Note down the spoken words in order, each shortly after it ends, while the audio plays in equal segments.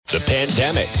The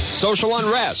pandemic, social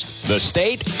unrest, the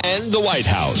state, and the White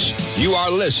House. You are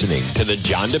listening to The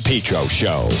John DePetro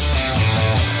Show.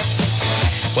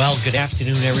 Well, good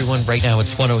afternoon, everyone. Right now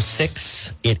it's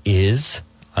 1:06. It is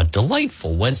a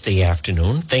delightful Wednesday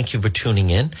afternoon. Thank you for tuning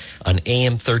in on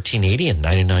AM 1380 and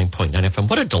 99.9 FM.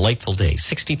 What a delightful day.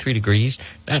 63 degrees,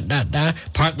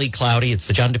 partly cloudy. It's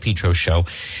the John DePetro Show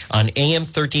on AM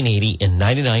 1380 and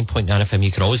 99.9 FM.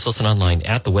 You can always listen online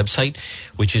at the website,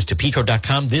 which is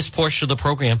DePetro.com. This portion of the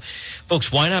program,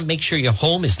 folks, why not make sure your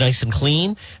home is nice and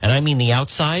clean? And I mean the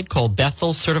outside, called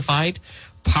Bethel Certified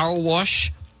Power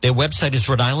Wash. Their website is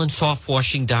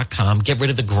Rhode-IslandSoftWashing.com. Get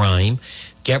rid of the grime.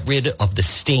 Get rid of the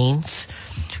stains.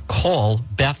 Call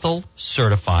Bethel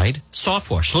Certified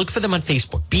Soft Wash. Look for them on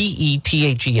Facebook.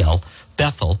 BETHEL,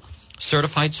 Bethel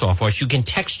Certified Soft Wash. You can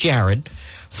text Jared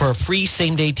for a free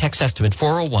same-day text estimate,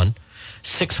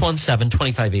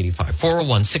 401-617-2585.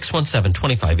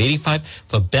 401-617-2585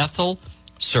 for Bethel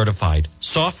Certified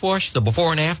Soft Wash. The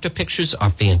before and after pictures are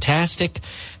fantastic.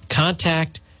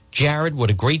 Contact Jared. What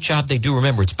a great job they do.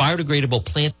 Remember, it's biodegradable,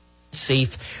 plant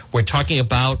safe. We're talking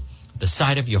about the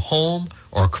side of your home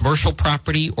or a commercial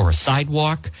property or a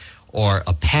sidewalk or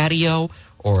a patio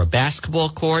or a basketball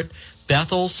court.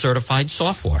 Bethel Certified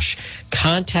Soft Wash.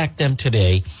 Contact them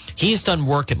today. He's done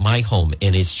work at my home,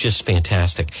 and it's just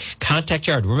fantastic. Contact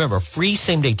Jared. Remember, free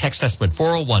same-day text estimate,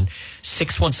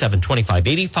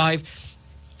 401-617-2585.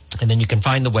 And then you can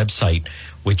find the website,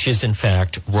 which is, in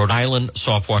fact,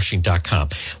 Rhode-IslandSoftWashing.com.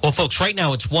 Well, folks, right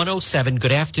now it's 1:07.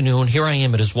 Good afternoon. Here I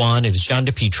am. It is Juan. It is John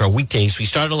DePetro. Weekdays. We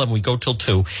start at 11. We go till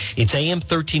 2. It's AM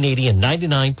 1380 and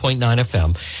 99.9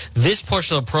 FM. This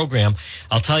portion of the program,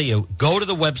 I'll tell you, go to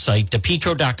the website,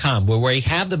 DePetro.com, where we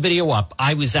have the video up.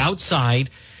 I was outside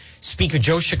Speaker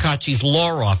Joe Shekarchi's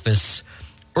law office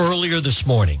earlier this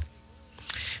morning.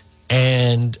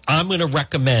 And I'm going to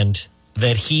recommend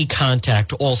that he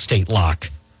contact Allstate Lock,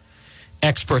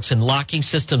 experts in locking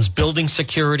systems, building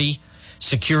security,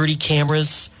 security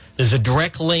cameras. There's a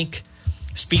direct link.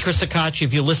 Speaker Shekarchi,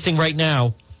 if you're listening right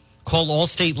now, call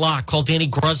Allstate Lock, call Danny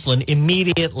Gruslin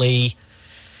immediately.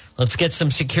 Let's get some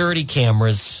security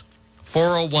cameras.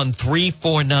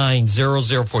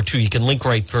 401-349-0042. You can link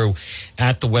right through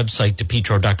at the website,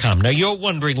 DePetro.com. Now, you're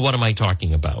wondering, what am I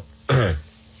talking about?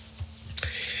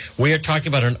 We are talking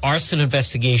about an arson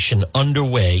investigation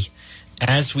underway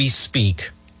as we speak.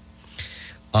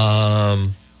 Oh,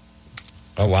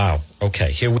 wow.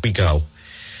 Okay, here we go.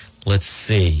 Let's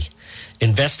see.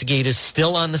 Investigators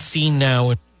still on the scene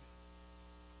now in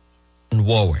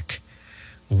Warwick,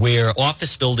 where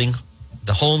office building,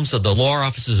 the homes of the law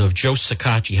offices of Joe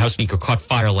Shekarchi, House Speaker, caught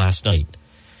fire last night.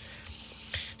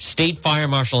 State Fire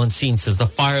Marshal on scene says the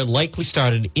fire likely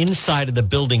started inside of the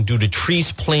building due to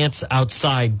trees, plants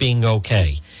outside being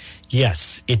okay.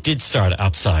 Yes, it did start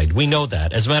outside. We know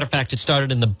that. As a matter of fact, it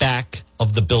started in the back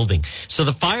of the building. So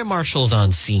the fire marshal is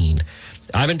on scene.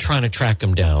 I've been trying to track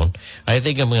him down. I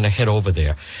think I'm going to head over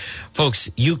there.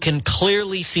 Folks, you can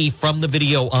clearly see from the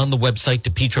video on the website,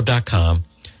 DePetro.com,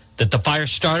 that the fire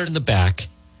started in the back,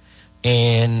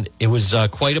 and it was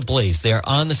quite a blaze. They're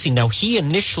on the scene. Now, he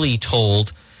initially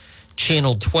told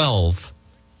Channel 12,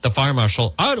 the fire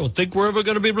marshal, I don't think we're ever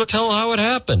going to be able to tell how it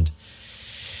happened,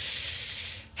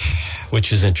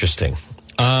 which is interesting.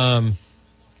 What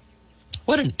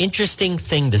an interesting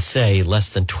thing to say less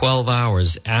than 12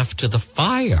 hours after the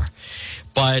fire.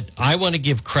 But I want to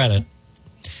give credit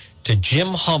to Jim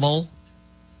Hummel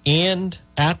and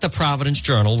at the Providence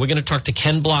Journal. We're going to talk to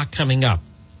Ken Block coming up.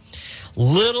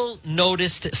 Little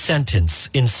noticed sentence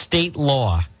in state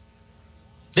law.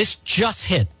 This just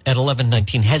hit at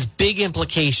 11:19, has big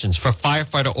implications for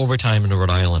firefighter overtime in Rhode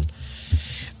Island.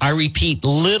 I repeat,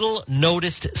 little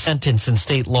noticed sentence in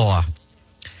state law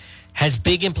has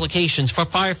big implications for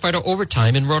firefighter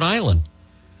overtime in Rhode Island.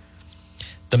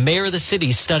 The mayor of the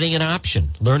city is studying an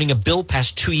option, learning a bill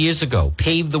passed 2 years ago,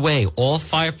 paved the way. All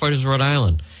firefighters in Rhode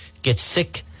Island get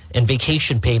sick and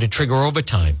vacation pay to trigger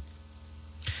overtime.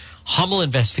 Hummel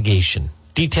investigation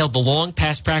detailed the long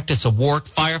past practice of Warwick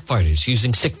firefighters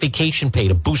using sick vacation pay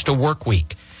to boost a work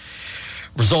week,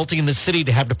 resulting in the city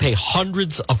to have to pay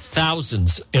hundreds of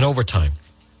thousands in overtime.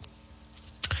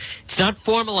 It's not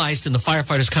formalized in the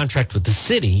firefighters' contract with the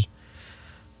city,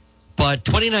 but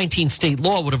 2019 state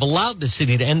law would have allowed the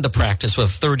city to end the practice with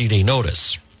a 30-day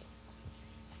notice.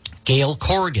 Gail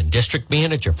Corrigan, district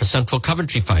manager for Central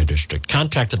Coventry Fire District,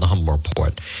 contacted the Hummel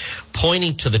report,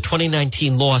 pointing to the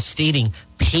 2019 law stating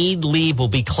paid leave will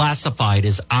be classified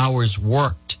as hours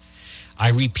worked. I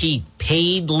repeat,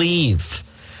 paid leave,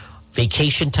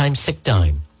 vacation time, sick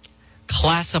time,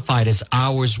 classified as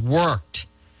hours worked.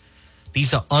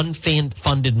 These are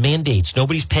unfunded mandates.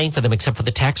 Nobody's paying for them except for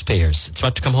the taxpayers. It's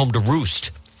about to come home to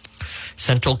roost.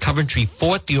 Central Coventry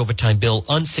fought the overtime bill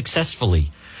unsuccessfully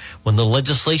when the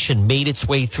legislation made its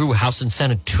way through House and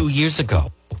Senate 2 years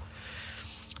ago.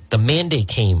 The mandate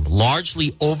came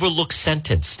largely overlooked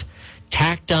sentenced,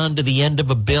 tacked on to the end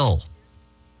of a bill,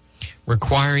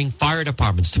 requiring fire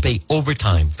departments to pay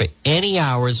overtime for any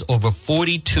hours over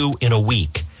 42 in a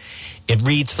week. It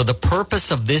reads, for the purpose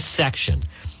of this section,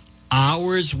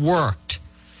 hours worked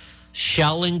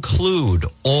shall include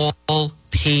all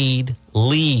paid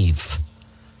leave.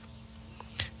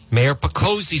 Mayor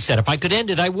Picozzi said, if I could end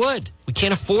it, I would. We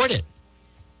can't afford it.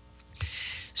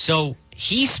 So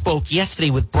he spoke yesterday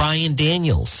with Brian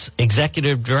Daniels,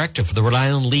 executive director for the Rhode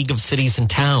Island League of Cities and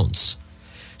Towns.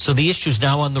 So the issue is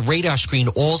now on the radar screen,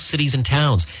 all cities and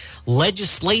towns.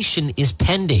 Legislation is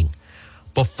pending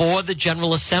before the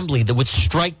General Assembly that would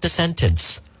strike the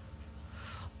sentence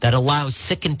that allows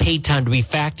sick and paid time to be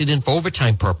factored in for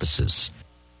overtime purposes.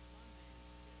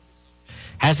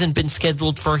 Hasn't been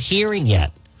scheduled for a hearing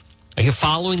yet. Are you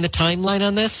following the timeline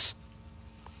on this?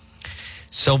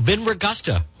 So Vin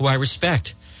Regusta, who I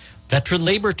respect, veteran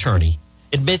labor attorney,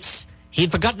 admits he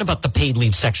had forgotten about the paid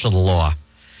leave section of the law.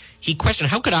 He questioned,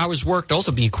 how could hours worked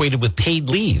also be equated with paid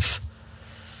leave?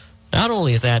 Not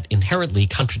only is that inherently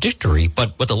contradictory,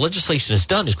 but what the legislation has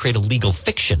done is create a legal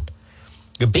fiction.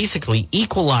 You're basically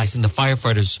equalizing the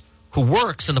firefighters who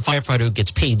works and the firefighter who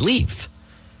gets paid leave.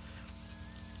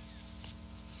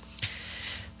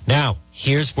 Now,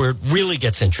 here's where it really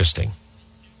gets interesting.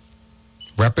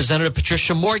 Representative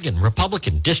Patricia Morgan,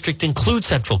 Republican, district includes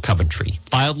Central Coventry,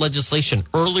 filed legislation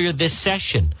earlier this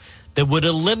session that would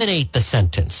eliminate the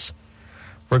sentence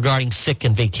regarding sick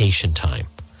and vacation time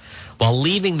while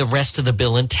leaving the rest of the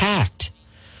bill intact.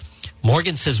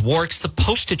 Morgan says Warwick's the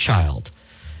poster child.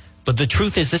 But the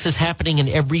truth is this is happening in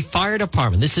every fire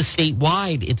department. This is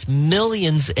statewide. It's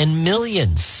millions and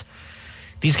millions.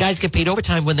 These guys get paid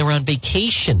overtime when they're on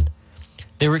vacation.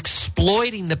 They're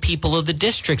exploiting the people of the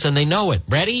districts, and they know it.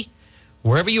 Ready?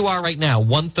 Wherever you are right now,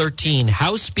 113,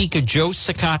 House Speaker Joe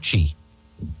Sacacci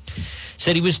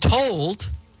said he was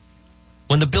told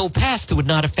when the bill passed it would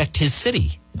not affect his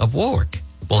city of Warwick.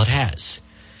 Well, it has,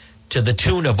 to the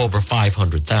tune of over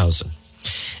 $500,000.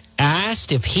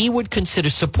 Asked if he would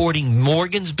consider supporting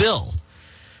Morgan's bill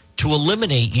to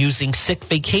eliminate using sick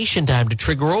vacation time to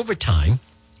trigger overtime,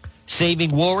 saving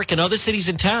Warwick and other cities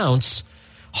and towns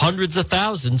hundreds of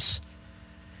thousands,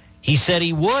 he said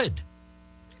he would.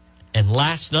 And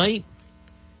last night,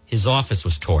 his office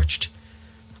was torched.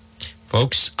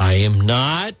 Folks, I am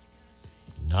not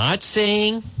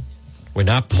saying, we're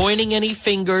not pointing any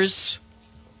fingers.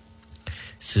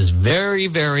 This is very,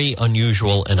 very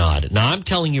unusual and odd. Now, I'm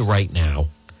telling you right now,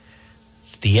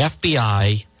 the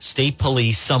FBI, state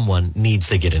police, someone needs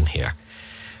to get in here.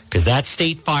 Because that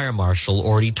state fire marshal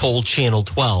already told Channel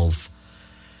 12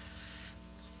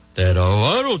 that,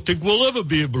 I don't think we'll ever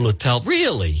be able to tell.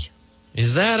 Really?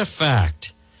 Is that a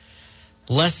fact?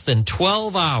 Less than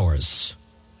 12 hours,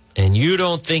 and you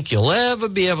don't think you'll ever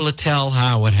be able to tell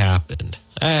how it happened?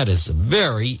 That is a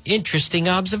very interesting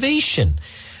observation.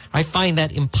 I find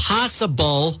that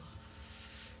impossible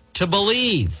to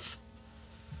believe.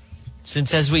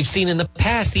 Since, as we've seen in the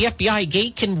past, the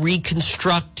FBI can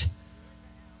reconstruct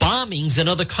bombings in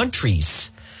other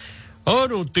countries. I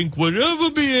don't think we'll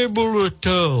ever be able to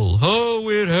tell how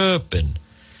it happened,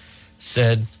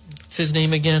 said, what's his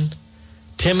name again?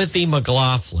 Timothy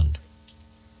McLaughlin.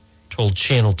 Told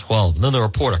Channel 12. And then the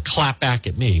reporter clapped back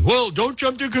at me. Well, don't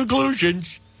jump to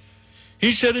conclusions.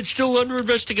 He said it's still under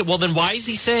investigation. Well, then why is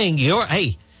he saying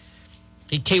hey,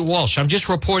 Kate Walsh, I'm just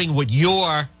reporting what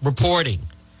you're reporting.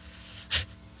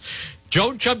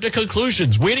 Don't jump to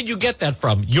conclusions. Where did you get that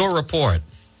from? Your report.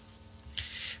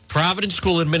 Providence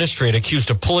School administrator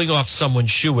accused of pulling off someone's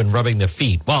shoe and rubbing their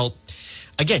feet. Well,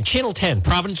 again, Channel 10,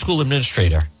 Providence School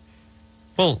administrator.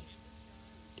 Well,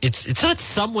 it's not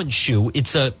someone's shoe.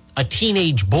 It's a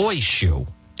teenage boy's shoe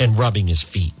and rubbing his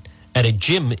feet at a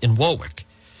gym in Warwick.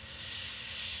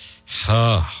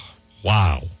 Wow.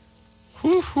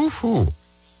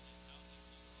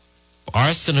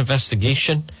 Arson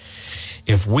investigation.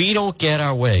 If we don't get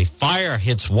our way, fire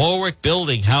hits Warwick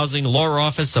building housing law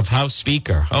office of House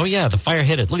Speaker. Oh, yeah, the fire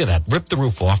hit it. Look at that. Ripped the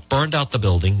roof off, burned out the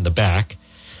building, the back.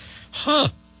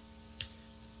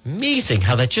 Amazing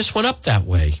how that just went up that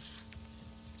way.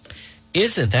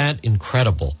 Isn't that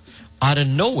incredible? Out of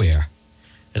nowhere,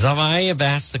 as I have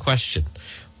asked the question,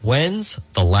 when's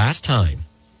the last time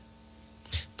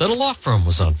that a law firm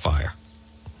was on fire?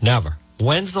 Never.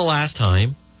 When's the last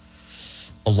time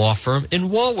a law firm in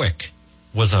Warwick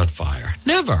was on fire?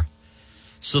 Never.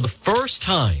 So the first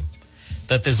time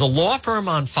that there's a law firm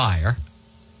on fire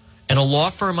and a law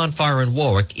firm on fire in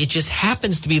Warwick, it just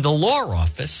happens to be the law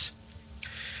office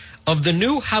of the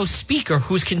new House Speaker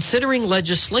who's considering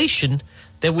legislation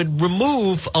that would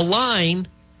remove a line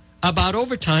about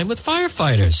overtime with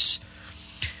firefighters.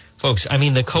 Folks, I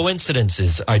mean, the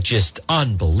coincidences are just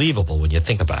unbelievable when you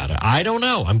think about it. I don't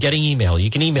know. I'm getting email. You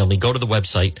can email me. Go to the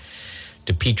website,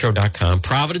 DePietro.com.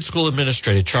 Providence School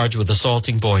Administrator charged with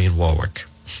assaulting boy in Warwick.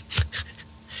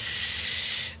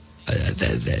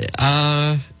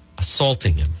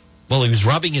 Assaulting him. Well, he was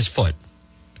rubbing his foot.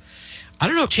 I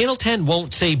don't know. Channel 10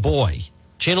 won't say boy.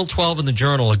 Channel 12 and the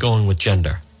Journal are going with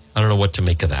gender. I don't know what to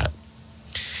make of that.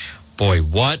 Boy,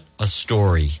 what a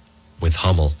story with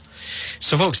Hummel.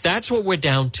 So, folks, that's what we're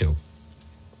down to.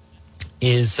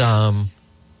 Is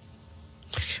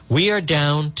we are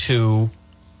down to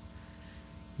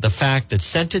the fact that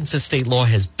sentence of state law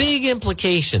has big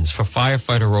implications for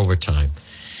firefighter overtime.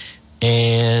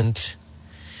 And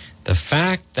the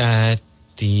fact that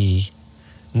the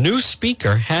new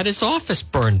speaker had his office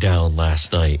burned down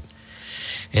last night.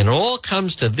 And it all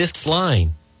comes to this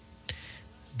line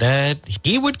that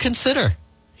he would consider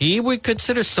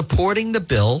supporting the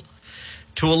bill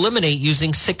to eliminate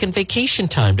using sick and vacation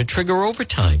time to trigger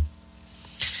overtime.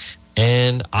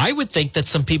 And I would think that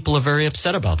some people are very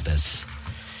upset about this.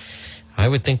 I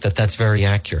would think that that's very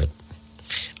accurate.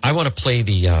 I want to play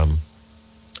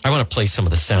some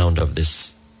of the sound of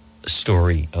this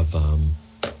story of,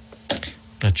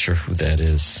 not sure who that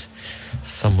is.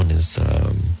 Someone is,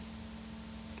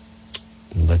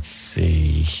 let's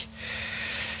see.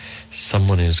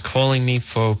 Someone is calling me,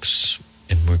 folks,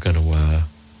 and we're going to,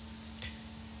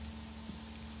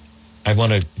 I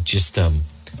want to just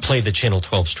play the Channel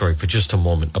 12 story for just a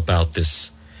moment about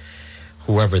this,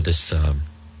 whoever this,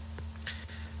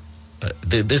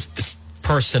 this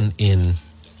person in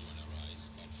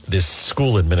this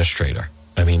school administrator.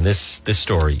 I mean, this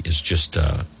story is just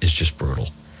brutal.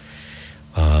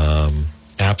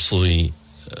 Absolutely.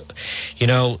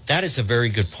 That is a very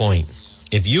good point.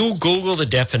 If you Google the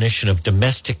definition of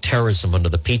domestic terrorism under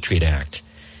the Patriot Act,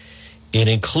 it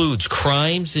includes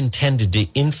crimes intended to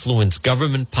influence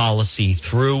government policy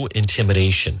through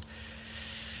intimidation.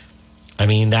 I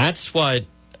mean, that's what,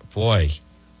 boy,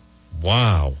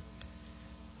 wow.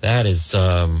 That is,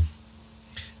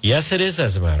 yes, it is,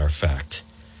 as a matter of fact.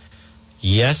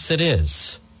 Yes, it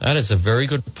is. That is a very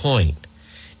good point.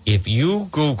 If you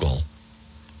Google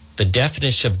the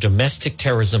definition of domestic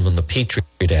terrorism in the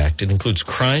Patriot Act, it includes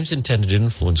crimes intended to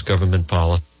influence government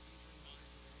policy.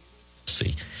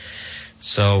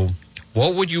 So,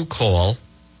 what would you call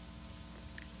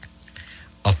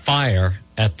a fire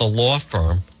at the law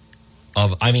firm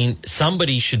of, I mean,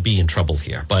 somebody should be in trouble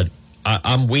here, but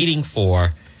I'm waiting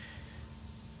for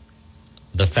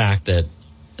the fact that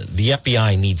the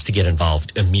FBI needs to get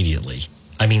involved immediately.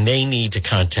 I mean, they need to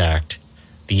contact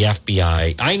the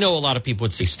FBI. I know a lot of people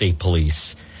would say state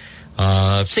police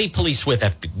with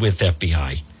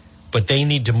FBI, but they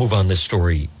need to move on this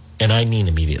story, and I mean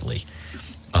immediately.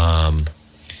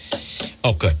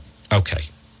 Oh, good. Okay.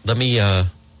 Let me,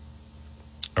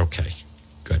 okay,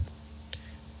 good.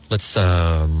 Let's,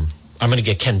 I'm going to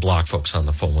get Ken Block, folks, on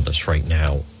the phone with us right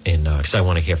now, and because I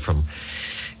want to hear from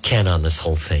Ken on this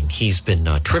whole thing. He's been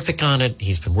terrific on it.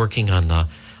 He's been working on the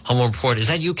Hummel Report. Is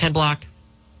that you, Ken Block?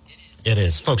 It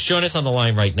is. Folks, join us on the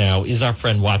line right now is our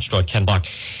friend Watchdog Ken Block.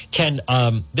 Ken,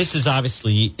 this is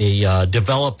obviously a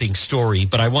developing story,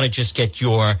 but I want to just get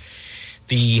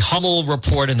the Hummel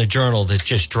Report in the Journal that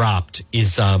just dropped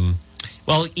is,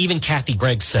 well, even Kathy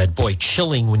Gregg said, boy,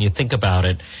 chilling when you think about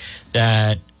it,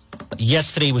 that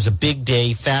yesterday was a big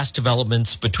day, fast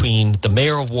developments between the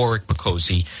mayor of Warwick,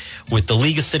 Bokosi, with the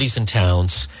League of Cities and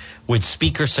Towns, with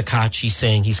Speaker Sakachi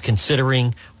saying he's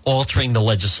considering altering the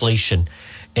legislation.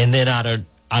 And then out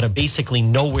of basically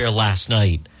nowhere last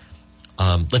night,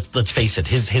 let's face it,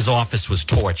 his office was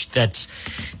torched.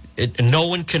 No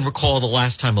one can recall the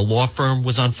last time a law firm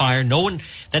was on fire.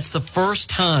 That's the first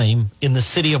time in the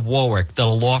city of Warwick that a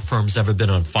law firm's ever been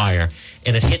on fire.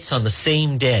 And it hits on the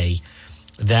same day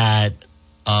that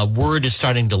word is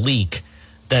starting to leak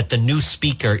that the new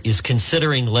speaker is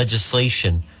considering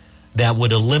legislation that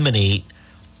would eliminate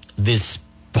this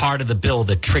part of the bill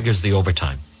that triggers the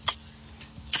overtime.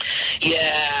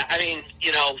 Yeah, I mean,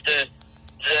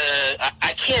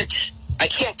 I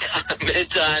can't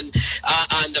comment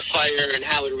on the fire and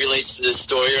how it relates to this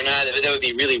story or not. That would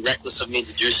be really reckless of me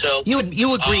to do so. You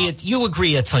agree? You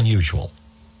agree it's unusual?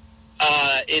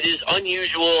 It is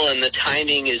unusual, and the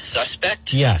timing is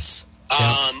suspect. Yes.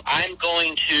 I'm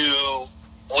going to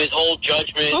withhold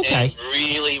judgment and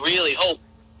really, really hope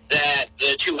that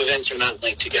the two events are not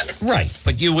linked together. Right,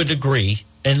 but you would agree,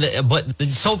 but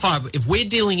so far, if we're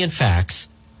dealing in facts,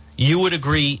 you would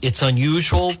agree it's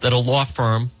unusual that a law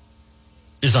firm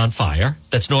is on fire.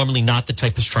 That's normally not the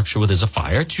type of structure where there's a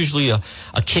fire. It's usually a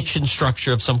kitchen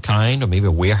structure of some kind, or maybe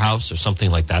a warehouse or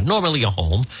something like that, normally a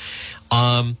home.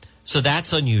 So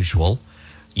that's unusual.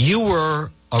 You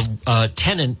were a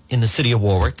tenant in the city of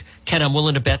Warwick. Ken, I'm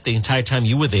willing to bet the entire time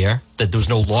you were there that there was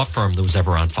no law firm that was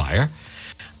ever on fire.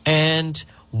 And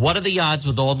what are the odds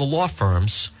with all the law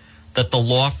firms that the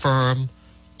law firm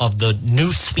of the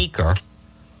new speaker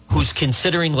who's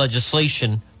considering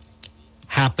legislation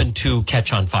happened to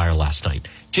catch on fire last night?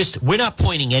 Just, we're not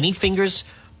pointing any fingers,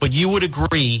 but you would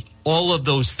agree all of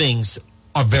those things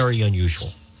are very unusual.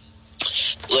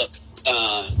 Look,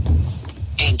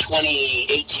 in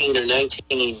 2018 or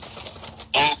 19,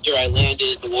 after I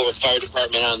landed the Warwick Fire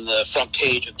Department on the front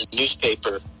page of the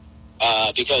newspaper,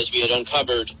 because we had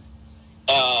uncovered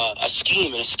a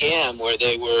scheme and a scam where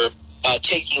they were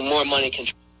taking more money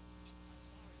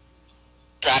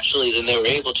contractually than they were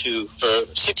able to for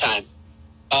sick time,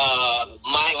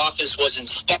 my office was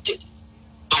inspected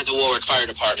by the Warwick Fire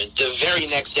Department the very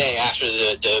next day after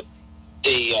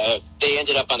they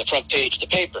ended up on the front page of the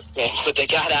paper. And what they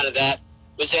got out of that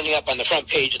was ending up on the front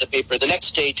page of the paper the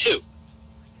next day, too.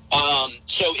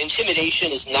 So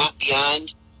intimidation is not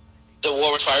beyond the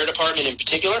Warwick Fire Department in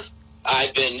particular.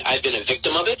 I've been a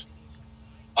victim of it.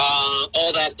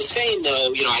 All that the same,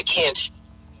 though, I can't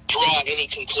draw any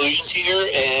conclusions here,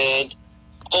 and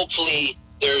hopefully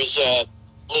there's a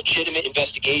legitimate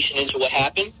investigation into what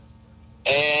happened,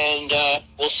 and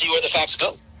we'll see where the facts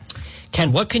go.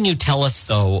 Ken, what can you tell us,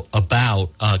 though,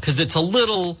 about, because it's a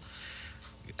little,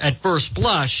 at first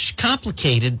blush,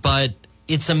 complicated, but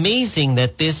it's amazing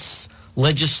that this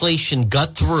legislation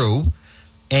got through,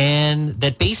 and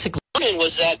that basically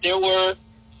was that there were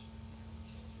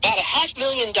about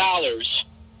 $500,000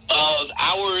 of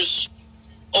hours,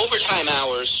 overtime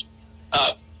hours,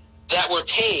 that were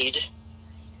paid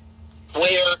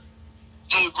where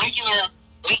the regular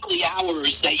weekly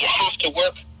hours that you have to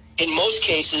work, in most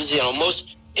cases, in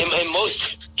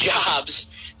most jobs,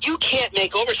 you can't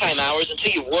make overtime hours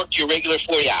until you've worked your regular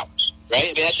 40 hours, right? I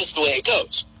mean, that's just the way it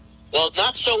goes. Well,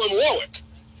 not so in Warwick.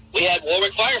 We had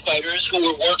Warwick firefighters who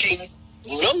were working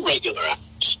no regular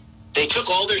hours. They took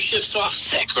all their shifts off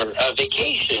sick or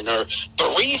vacation or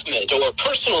bereavement or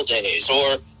personal days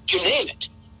or you name it.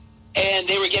 And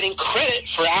they were getting credit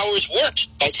for hours worked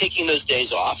by taking those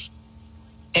days off.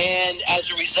 And as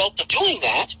a result of doing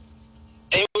that,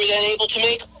 they were then able to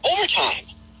make overtime.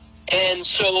 And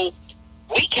so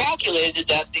we calculated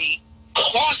that the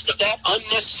cost of that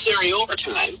unnecessary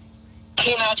overtime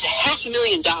came out to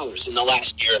 $500,000 in the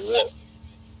last year in Warwick.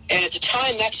 And at the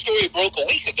time that story broke a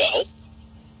week ago,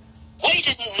 we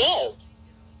didn't know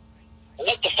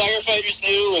what the firefighters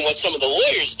knew and what some of the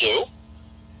lawyers knew,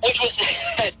 which was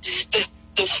that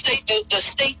the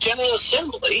state General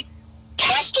Assembly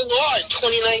passed a law in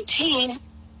 2019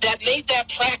 that made that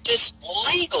practice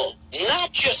legal,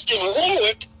 not just in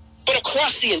Warwick, but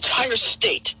across the entire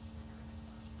state.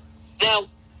 Now,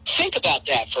 think about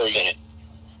that for a minute.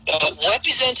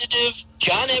 Representative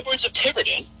John Edwards of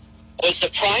Tiverton was the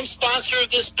prime sponsor of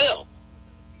this bill.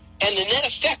 And the net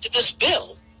effect of this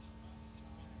bill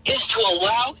is to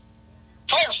allow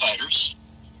firefighters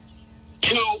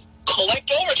to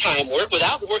collect overtime work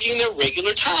without working their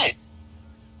regular time.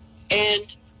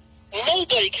 And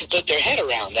nobody can put their head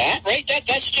around that, right?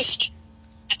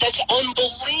 That's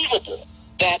unbelievable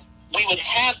that we would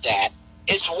have that.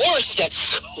 It's worse that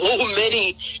so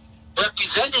many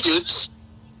representatives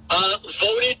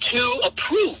voted to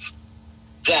approve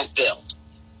that bill,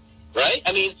 right?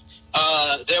 I mean,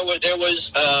 there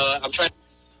was I'm trying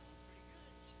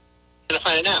to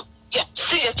find it now. Yeah,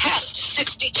 see, it passed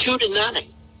 62-9.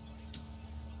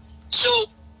 So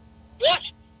what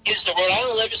is the Rhode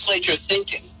Island legislature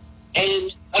thinking?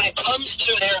 And when it comes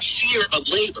to their fear of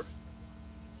labor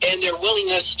and their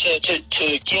willingness to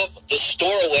give the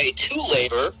store away to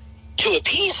labor, to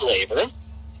appease labor,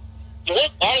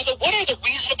 what are the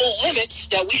reasonable limits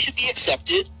that we should be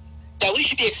expected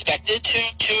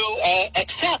to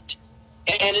accept?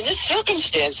 And in this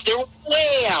circumstance, they're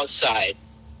way outside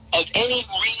of any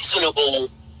reasonable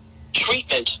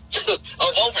treatment of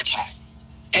overtime.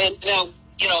 And now,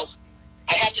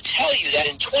 I have to tell you that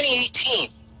in 2018,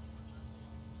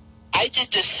 I did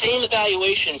the same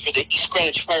evaluation for the East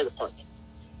Greenwich Fire Department,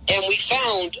 and we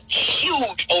found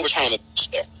huge overtime abuse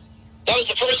there. That was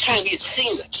the first time we had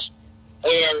seen this,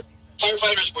 where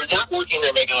firefighters were not working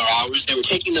their regular hours. They were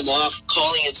taking them off,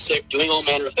 calling in sick, doing all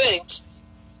manner of things,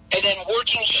 and then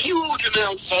working huge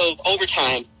amounts of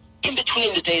overtime in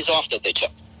between the days off that they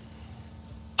took.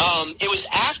 It was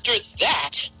after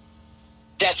that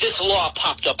this law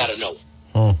popped up out of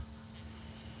nowhere.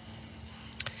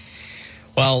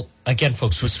 Well, again,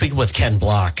 folks, we're speaking with Ken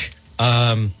Block.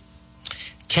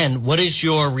 Ken, what is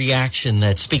your reaction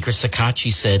that Speaker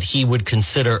Shekarchi said he would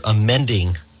consider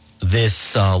amending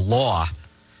this law?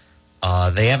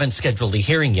 They haven't scheduled a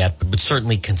hearing yet, but would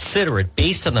certainly consider it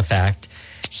based on the fact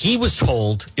he was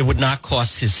told it would not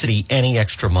cost his city any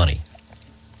extra money.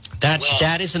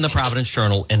 That is in the Providence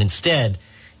Journal, and instead,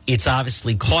 it's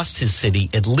obviously cost his city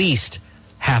at least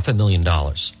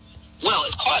 $500,000. Well,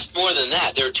 it cost more than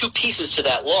that. There are two pieces to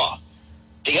that law.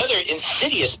 The other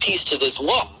insidious piece to this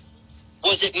law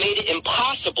was it made it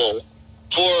impossible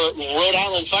for Rhode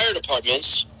Island fire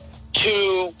departments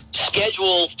to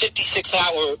schedule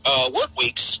 56-hour work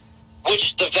weeks,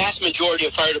 which the vast majority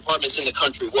of fire departments in the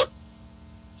country work.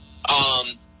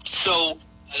 So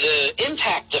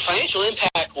the financial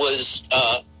impact was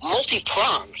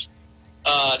multi-pronged,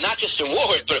 not just in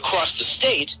Warwick, but across the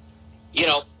state. You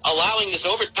know, allowing this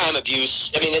overtime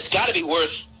abuse, I mean, it could be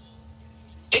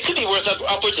worth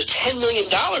upwards of $10 million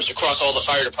across all the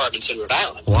fire departments in Rhode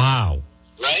Island. Wow.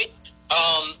 Right?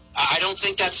 I don't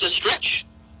think that's a stretch.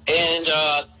 And,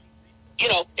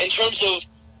 in terms of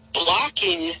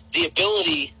blocking the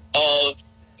ability of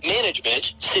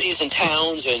management, cities and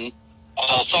towns and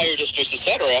fire districts,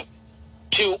 etc.,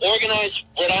 to organize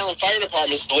Rhode Island fire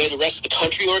departments the way the rest of the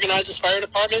country organizes fire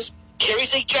departments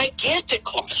carries a gigantic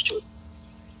cost to it.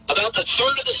 About a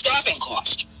third of the staffing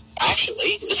cost,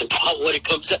 actually, is about what it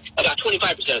comes at, about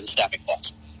 25% of the staffing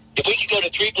cost. If we could go to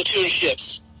 3 platoon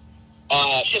shifts,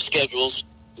 shift schedules,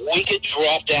 we could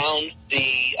drop down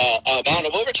the amount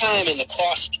of overtime and the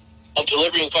cost of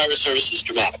delivering fire services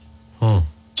dramatically.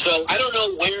 So I don't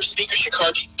know where Speaker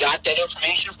Shekarchi got that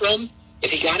information from.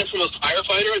 If he got it from a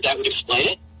firefighter, that would explain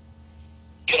it.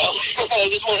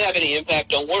 This won't have any impact,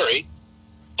 don't worry.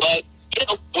 But,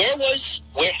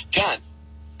 John,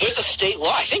 there's a state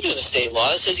law. I think there's a state law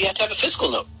that says you have to have a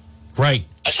fiscal note. Right.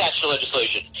 Attached to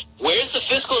legislation. Where's the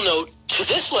fiscal note to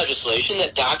this legislation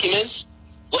that documents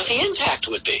what the impact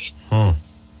would be?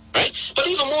 Right? But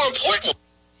even more importantly,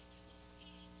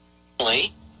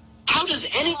 how does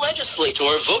any legislator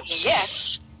vote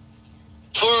yes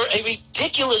for a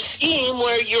ridiculous scheme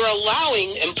where you're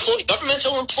allowing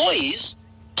governmental employees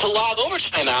to log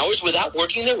overtime hours without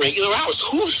working their regular hours?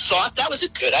 Who thought that was a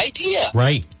good idea?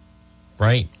 Right.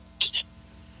 Well,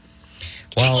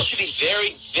 people should be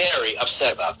very, very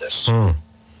upset about this.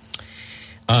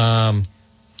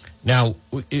 Now,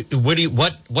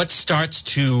 what starts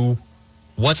to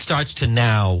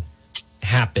now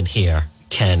happen here,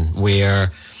 Ken?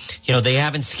 Where they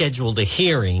haven't scheduled a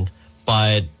hearing,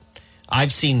 but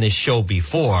I've seen this show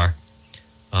before.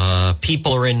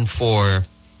 People are in for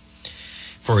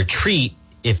a treat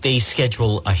if they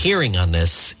schedule a hearing on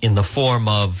this in the form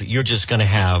of you're just going to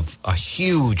have a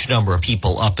huge number of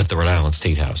people up at the Rhode Island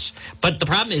State House. But the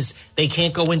problem is they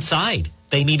can't go inside.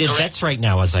 They need vets right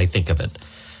now, as I think of it.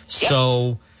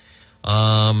 So,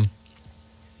 well,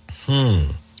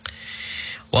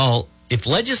 if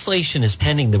legislation is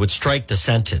pending that would strike the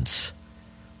sentence,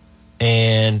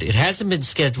 and it hasn't been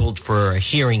scheduled for a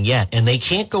hearing yet, and they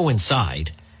can't go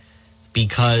inside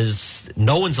because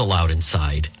no one's allowed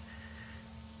inside,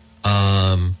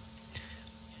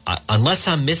 unless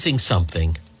I'm missing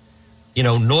something,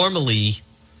 normally,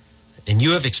 and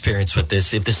you have experience with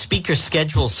this, if the speaker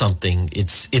schedules something,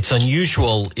 it's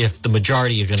unusual if the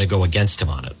majority are going to go against him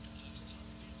on it.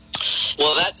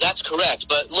 Well, that's correct.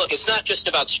 But look, it's not just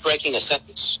about striking a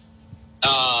sentence.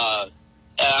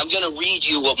 I'm going to read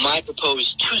you what my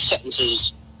proposed 2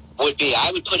 sentences would be.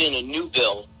 I would put in a new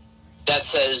bill that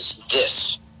says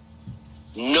this: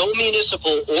 no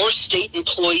municipal or state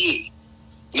employee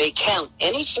may count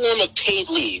any form of paid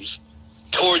leave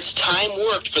towards time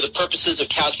worked for the purposes of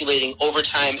calculating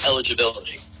overtime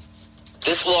eligibility.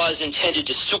 This law is intended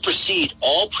to supersede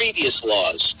all previous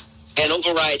laws and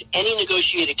override any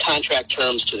negotiated contract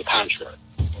terms to the contrary.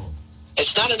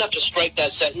 It's not enough to strike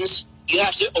that sentence. You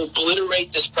have to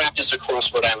obliterate this practice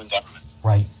across Rhode Island government.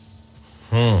 Right.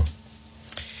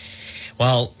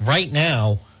 Well, right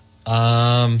now,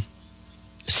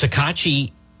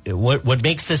 Shekarchi, what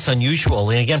makes this unusual,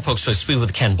 and again, folks, I speak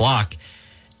with Ken Block,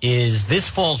 is this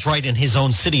falls right in his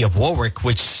own city of Warwick,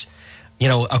 which,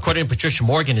 according to Patricia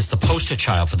Morgan, is the poster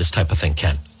child for this type of thing,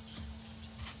 Ken.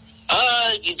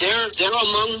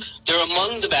 They're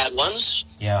among the bad ones.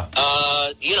 Yeah.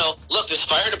 Look, there's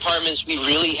fire departments we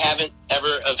really haven't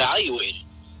ever evaluated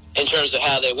in terms of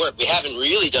how they work. We haven't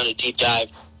really done a deep dive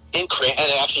in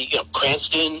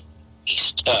Cranston,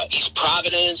 East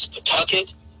Providence,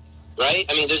 Pawtucket. right?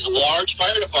 I mean, there's large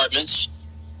fire departments.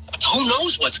 Who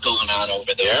knows what's going on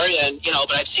over there? And,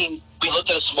 but we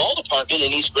looked at a small department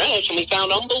in East Greenwich and we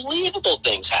found unbelievable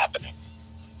things happening.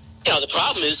 The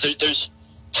problem is there's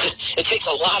it takes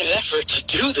a lot of effort to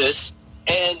do this,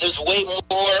 and there's way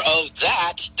more of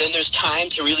that than there's time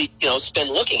to really, spend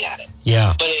looking at it.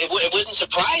 Yeah. But it wouldn't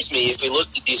surprise me if we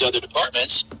looked at these other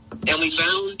departments and we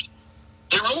found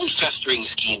their own festering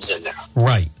schemes in there.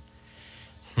 Right.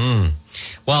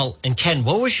 Well, and Ken,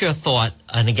 what was your thought?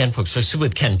 And again, folks, we're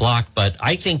with Ken Block, but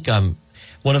I think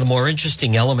one of the more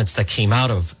interesting elements that came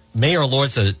out of Mayor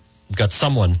Lorza got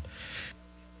someone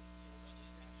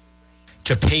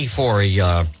to pay for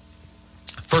a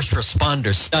first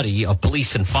responder study of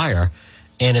police and fire.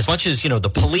 And as much as,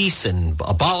 the police and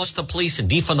abolish the police and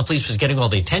defund the police was getting all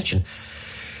the attention,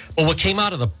 well, what came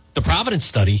out of the Providence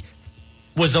study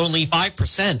was only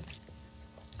 5%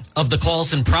 of the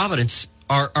calls in Providence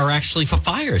are actually for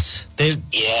fires. They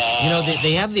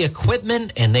have the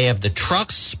equipment and they have the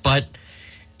trucks, but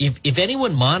if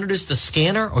anyone monitors the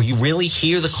scanner or you really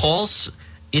hear the calls,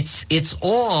 it's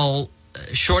all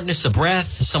shortness of breath.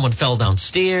 Someone fell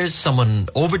downstairs. Someone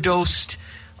overdosed.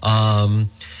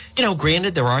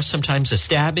 Granted, there are sometimes a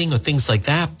stabbing or things like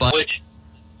that, but which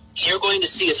you're going to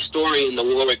see a story in the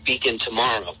Warwick Beacon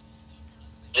tomorrow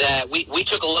that we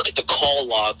took a look at the call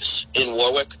logs in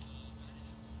Warwick,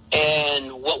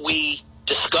 and what we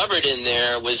discovered in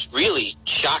there was really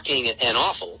shocking and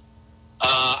awful.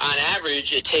 On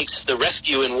average, it takes the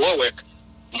rescue in Warwick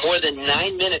more than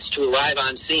 9 minutes to arrive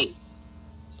on scene.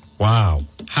 Wow.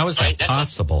 How is that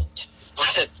possible?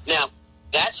 Now,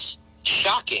 that's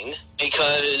shocking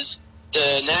because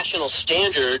the national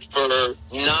standard for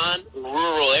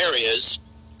non-rural areas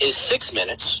is 6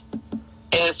 minutes.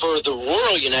 And for the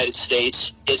rural United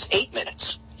States, it's 8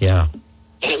 minutes. Yeah.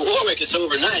 And in Warwick, it's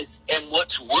over 9. And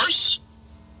what's worse,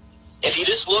 if you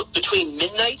just look between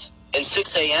midnight and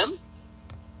 6 a.m.,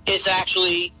 it's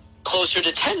actually closer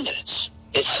to 10 minutes.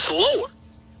 It's slower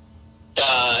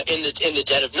in the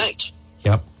dead of night.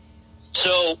 Yep.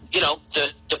 So,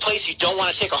 the place you don't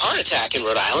want to take a heart attack in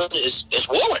Rhode Island is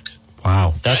Warwick.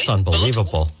 Wow, that's right?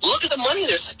 unbelievable. Look at the money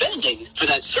they're spending for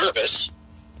that service,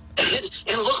 and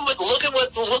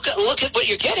look at what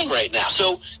you're getting right now.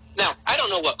 So now I don't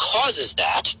know what causes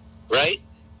that, right?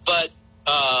 But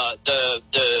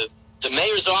the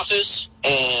mayor's office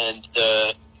and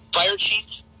the fire chief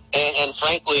and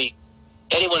frankly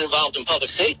anyone involved in public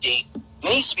safety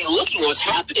needs to be looking at what's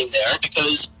happening there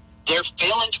because they're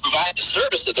failing to provide the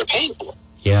service that they're paying for.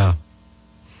 Yeah.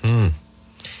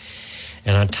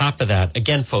 And on top of that,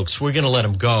 again, folks, we're going to let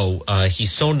him go.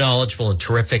 He's so knowledgeable and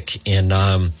terrific. And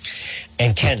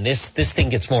Ken, this thing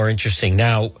gets more interesting.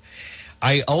 Now,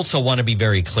 I also want to be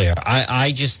very clear.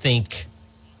 I just think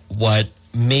what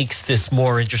makes this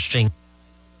more interesting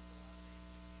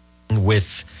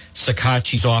with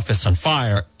Sakachi's office on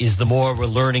fire is the more we're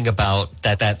learning about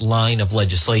that line of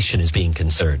legislation is being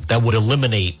considered. That would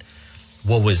eliminate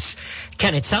what was...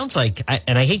 Ken, it sounds like,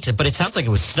 and I hate to, but it sounds like it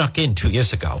was snuck in 2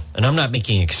 years ago. And I'm not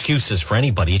making excuses for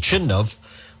anybody. It shouldn't have,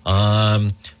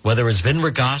 whether it's Vin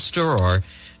Regosta or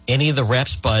any of the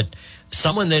reps, but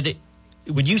someone that,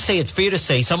 would you say it's fair to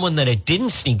say someone that it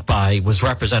didn't sneak by was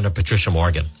Representative Patricia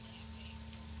Morgan?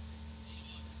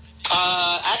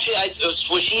 Actually,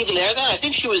 was she even there then? I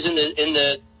think she was in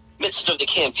the midst of the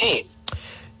campaign.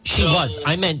 She was.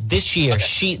 I meant this year.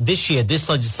 Okay. This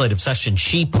legislative session,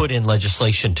 she put in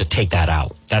legislation to take that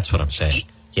out. That's what I'm saying.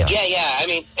 Yeah. Yeah. I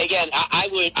mean, again,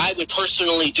 I would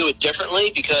personally do it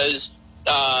differently because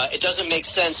it doesn't make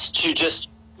sense to just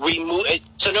remove it.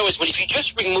 So in other words, if you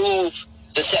just remove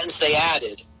the sentence they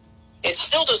added, it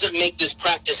still doesn't make this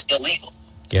practice illegal.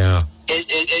 Yeah.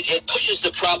 It pushes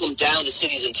the problem down to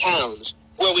cities and towns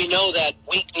where we know that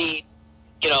weak-kneed,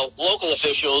 local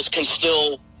officials can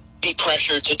still be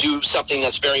pressured to do something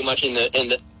that's very much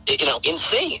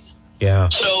insane. Yeah.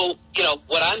 So,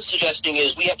 what I'm suggesting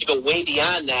is we have to go way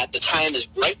beyond that. The time is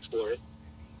ripe for it.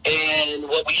 And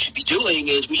what we should be doing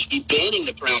is we should be banning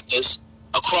the practice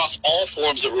across all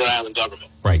forms of Rhode Island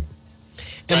government. Right.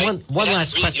 And right? one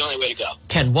last really question. The only way to go.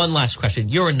 Ken, one last question.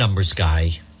 You're a numbers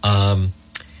guy.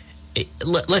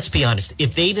 Let's be honest.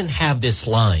 If they didn't have this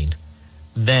line,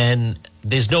 then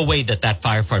there's no way that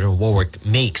firefighter in Warwick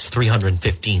makes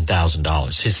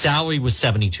 $315,000. His salary was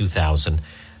 $72,000,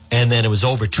 and then it was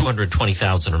over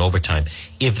 $220,000 in overtime.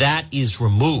 If that is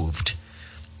removed,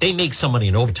 they make some money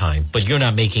in overtime, but you're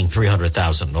not making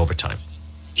 $300,000 in overtime.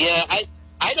 Yeah,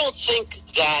 I don't think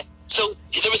that. So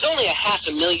there was only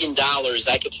 $500,000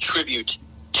 I could attribute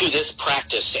to this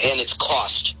practice and its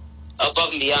cost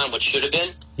above and beyond what should have been.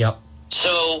 Yep.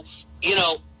 So,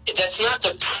 that's not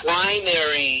the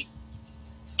primary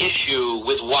issue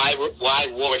with why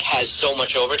Warwick has so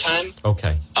much overtime.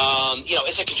 Okay.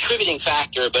 It's a contributing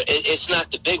factor, but it's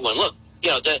not the big one. Look,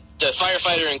 the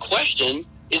firefighter in question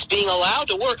is being allowed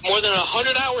to work more than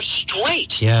 100 hours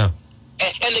straight. Yeah.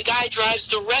 And the guy drives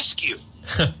the rescue.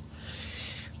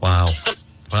 Wow.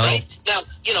 Well, right? Now,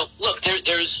 look,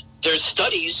 there's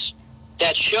studies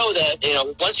that show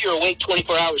that, once you're awake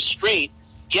 24 hours straight,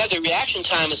 you have the reaction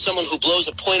time of someone who blows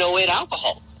a .08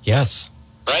 alcohol. yes.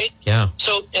 Right? Yeah.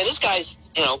 So, and this guy's,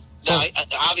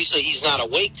 obviously he's not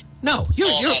awake No, all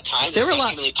that time. they're It's not allowed.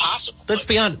 humanly possible. Let's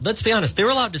be honest. They're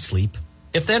allowed to sleep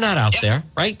if they're not out there,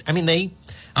 right? I mean,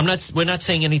 we're not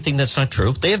saying anything that's not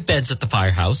true. They have beds at the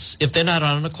firehouse. If they're not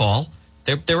on a call,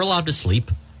 they're allowed to sleep.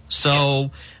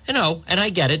 So, and I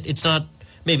get it. It's not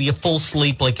maybe a full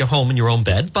sleep like you're home in your own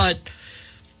bed, but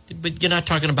you're not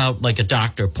talking about like a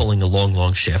doctor pulling a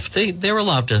long shift. They're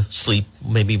allowed to sleep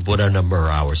maybe what a number of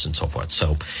hours and so forth.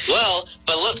 So, Well,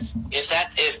 but look, if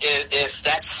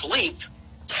that sleep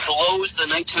slows the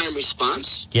nighttime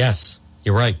response, yes,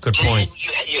 you're right. Good point.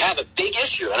 then you have a big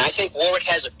issue, and I think Warwick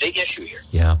has a big issue here.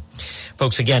 Yeah.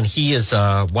 Folks, again, he is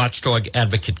watchdog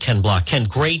advocate Ken Block. Ken,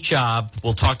 great job.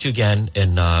 We'll talk to you again.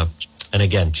 And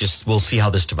again, we'll see how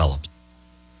this develops.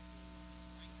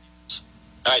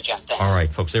 All right, John, thanks. All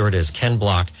right, folks, there it is. Ken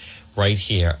Block right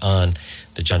here on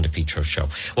the John DePietro Show.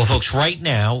 Well, folks, right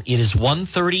now it is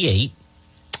 1:38,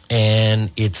 and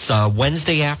it's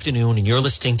Wednesday afternoon, and you're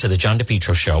listening to the John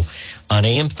DePietro Show on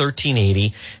AM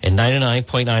 1380 and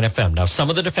 99.9 FM. Now,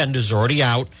 some of the defenders are already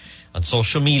out on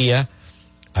social media.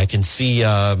 I can see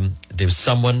there's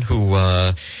someone who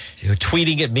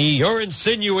tweeting at me, you're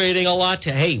insinuating a lot.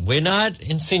 Hey, we're not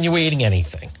insinuating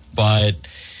anything, but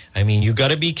I mean, you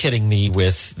got to be kidding me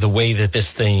with the way that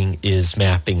this thing is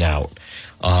mapping out.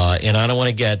 And I don't want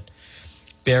to get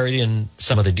buried in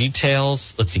some of the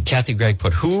details. Let's see. Kathy Gregg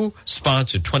put, who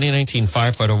sponsored 2019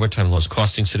 firefighter overtime laws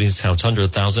costing cities and towns under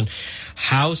 1,000?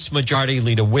 House Majority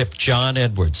Leader Whip John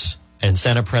Edwards and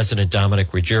Senate President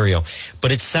Dominic Ruggiero.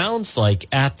 But it sounds like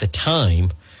at the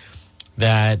time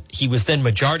that he was then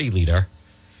Majority Leader,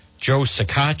 Joe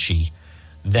Sacacci,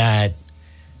 that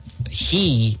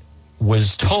he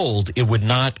was told it would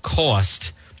not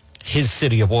cost his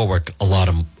city of Warwick a lot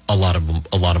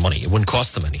of money. It wouldn't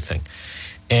cost them anything,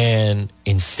 and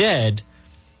instead,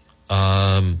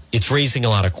 it's raising a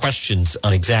lot of questions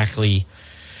on exactly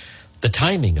the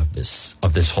timing of this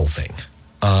whole thing.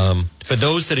 For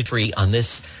those that agree on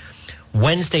this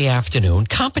Wednesday afternoon,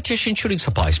 Competition Shooting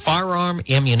Supplies, firearm,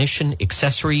 ammunition,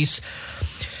 accessories.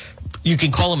 You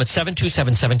can call him at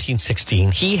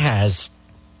 727-1716. He has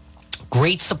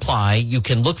great supply. You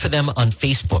can look for them on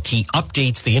Facebook. He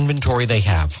updates the inventory they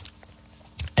have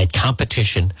at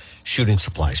Competition Shooting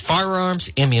Supplies. Firearms,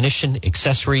 ammunition,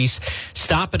 accessories.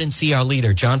 Stop it and see our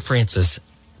leader, John Francis,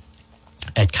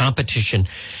 at Competition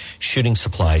Shooting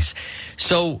Supplies.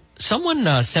 So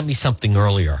someone sent me something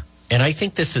earlier, and I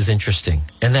think this is interesting,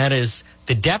 and that is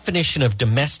the definition of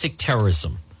domestic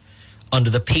terrorism under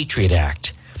the Patriot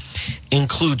Act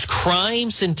includes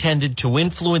crimes intended to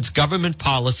influence government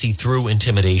policy through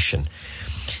intimidation.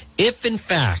 If, in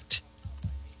fact,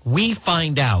 we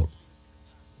find out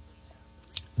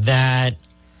that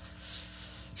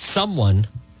someone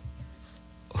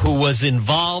who was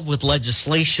involved with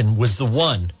legislation was the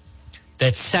one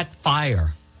that set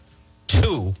fire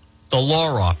to the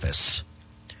law office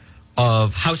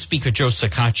of House Speaker Joe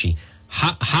Sacacci,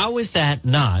 how is that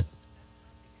not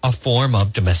a form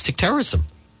of domestic terrorism?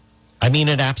 I mean,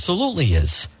 it absolutely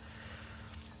is.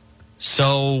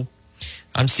 So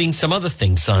I'm seeing some other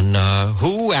things on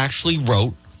who actually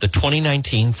wrote the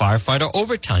 2019 firefighter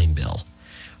overtime bill.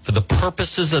 For the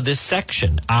purposes of this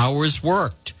section, hours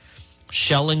worked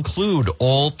shall include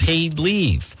all paid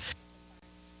leave.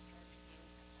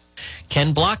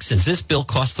 Ken Block says this bill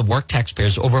cost the work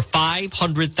taxpayers over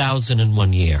 $500,000 in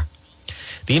 1 year.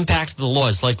 The impact of the law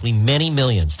is likely many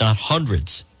millions, not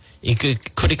hundreds. It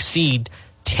could exceed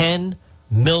 $10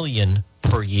 million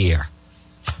per year.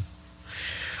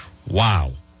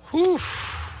 Wow. Whew.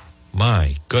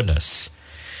 My goodness.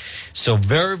 So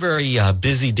very, very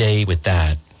busy day with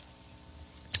that.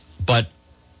 But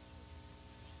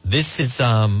this is,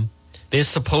 they're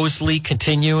supposedly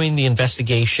continuing the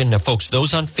investigation. Now, folks,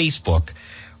 those on Facebook,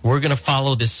 we're going to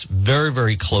follow this very,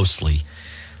 very closely.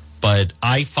 But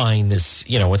I find this,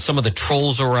 when some of the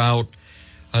trolls are out,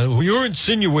 you're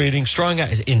insinuating strong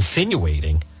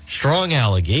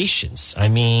allegations. I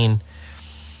mean,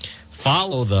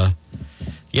 follow the,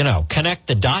 connect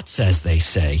the dots, as they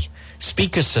say.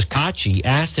 Speaker Sakachi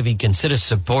asked if he considered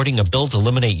supporting a bill to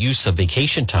eliminate use of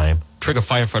vacation time. Trigger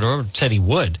firefighter said he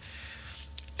would.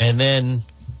 And then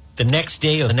the next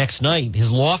day or the next night,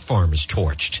 his law firm is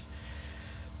torched.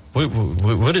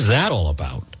 What is that all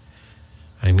about?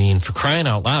 I mean, for crying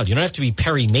out loud, you don't have to be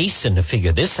Perry Mason to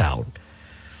figure this out.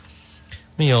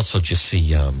 Let me also just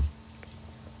see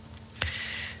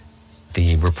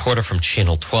the reporter from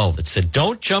Channel 12 that said,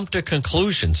 don't jump to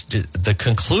conclusions. The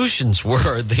conclusions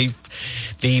were the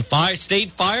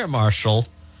state fire marshal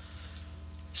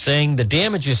saying the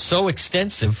damage is so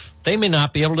extensive, they may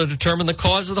not be able to determine the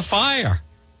cause of the fire.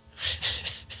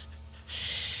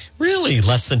 Really,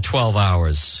 less than 12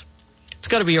 hours. It's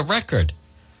got to be a record.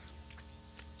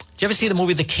 Did you ever see the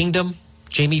movie The Kingdom?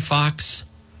 Jamie Foxx?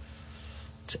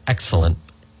 It's excellent.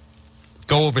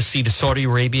 Go overseas to Saudi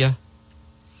Arabia.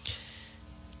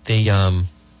 They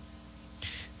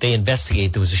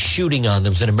investigate. There was a shooting there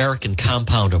was an American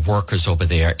compound of workers over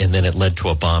there, and then it led to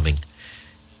a bombing.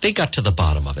 They got to the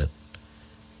bottom of it.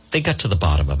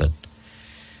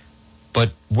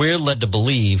 But we're led to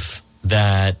believe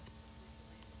that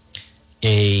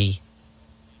a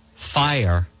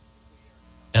fire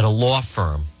at a law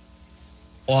firm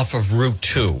off of Route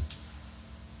 2,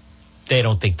 they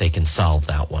don't think they can solve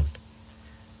that one.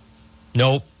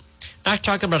 Nope. Not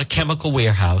talking about a chemical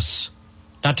warehouse.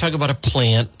 Not talking about a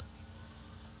plant.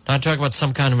 Not talking about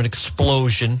some kind of an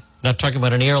explosion. Not talking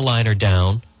about an airliner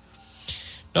down.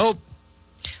 Nope.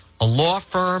 A law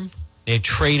firm near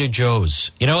Trader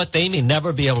Joe's. You know what? They may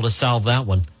never be able to solve that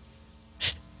one.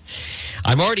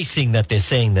 I'm already seeing that they're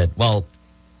saying that, well,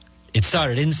 it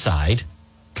started inside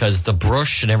because the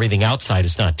brush and everything outside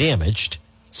is not damaged.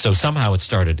 So somehow it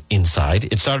started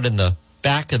inside. It started in the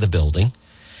back of the building.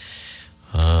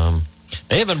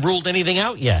 They haven't ruled anything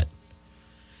out yet.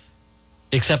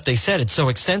 Except they said it's so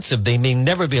extensive, they may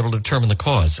never be able to determine the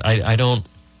cause. I don't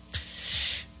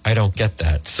get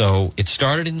that. So it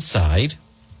started inside.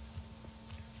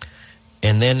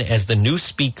 And then as the new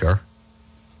speaker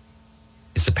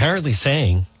is apparently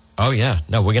saying, oh, yeah,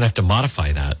 no, we're going to have to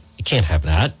modify that. You can't have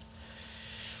that.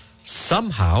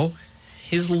 Somehow,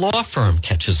 his law firm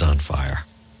catches on fire.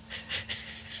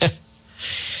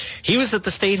 He was at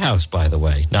the State House, by the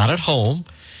way, not at home.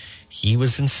 He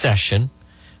was in session.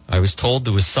 I was told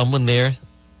there was someone there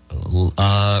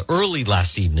early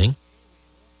last evening.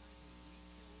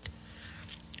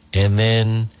 And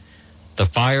then the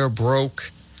fire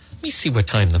broke. Let me see what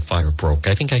time the fire broke.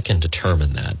 I think I can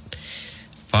determine that.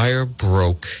 Fire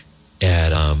broke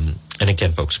at, and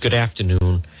again, folks, good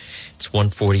afternoon. It's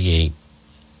 1:48.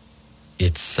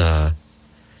 It's,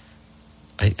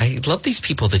 I love these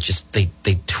people that just, they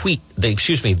tweet,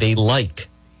 they like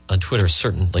on Twitter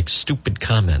certain, like, stupid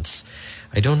comments.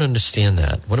 I don't understand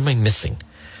that. What am I missing?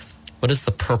 What is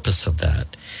the purpose of that?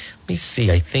 Let me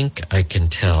see. I think I can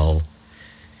tell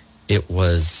it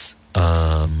was,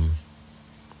 let's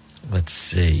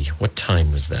see. What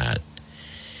time was that?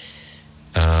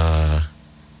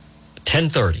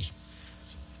 10:30.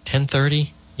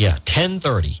 10:30? Yeah,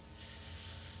 10:30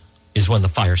 is when the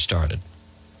fire started.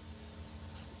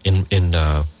 In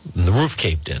the roof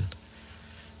caved in.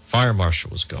 Fire marshal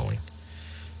was going.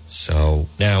 So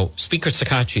now Speaker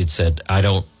Sakachi had said, I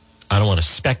don't want to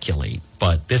speculate,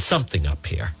 but there's something up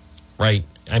here, right?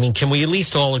 I mean, can we at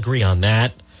least all agree on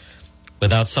that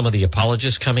without some of the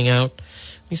apologists coming out?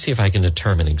 Let me see if I can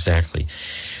determine exactly.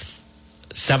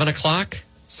 7 o'clock?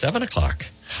 7 o'clock.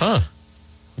 Huh.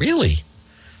 Really?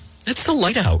 It's still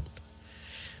light out.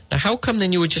 Now, how come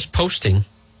then you were just posting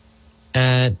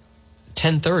at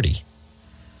 10:30?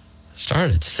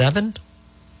 Started at 7?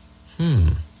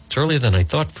 It's earlier than I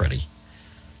thought, Freddie.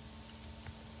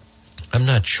 I'm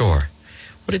not sure.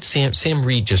 What did Sam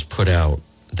Reed just put out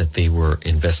that they were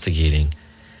investigating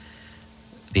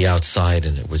the outside,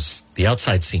 and the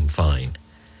outside seemed fine.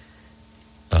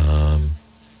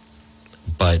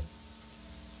 But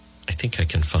I think I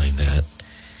can find that.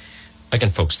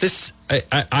 Again, folks,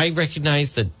 I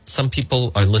recognize that some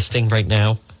people are listening right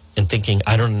now and thinking,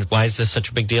 I don't know, why is this such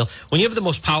a big deal? When you have the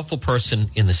most powerful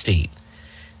person in the state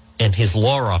and his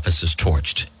law office is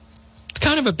torched, it's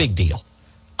kind of a big deal.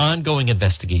 Ongoing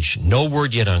investigation. No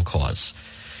word yet on cause.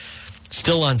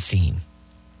 Still on scene.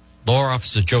 Law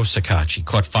Officer Joe Sakachi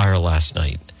caught fire last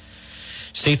night.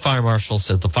 State Fire Marshal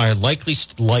said the fire likely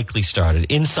started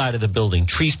inside of the building.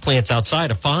 Trees, plants outside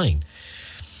are fine.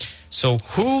 So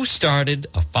who started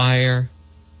a fire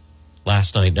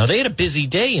last night? Now, they had a busy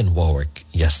day in Warwick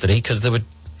yesterday because there were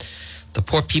the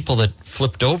poor people that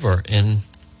flipped over and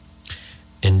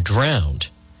drowned.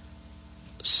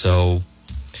 So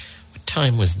what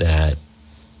time was that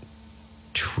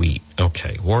tweet? tweet.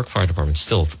 Okay, Warwick Fire Department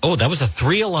still. Oh, that was a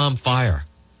 3-alarm fire.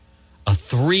 A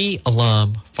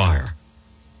 3-alarm fire.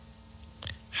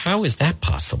 How is that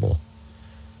possible?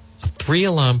 A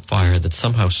 3-alarm fire that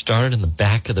somehow started in the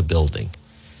back of the building.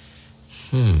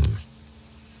 All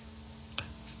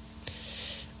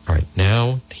right,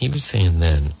 now he was saying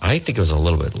then. I think it was a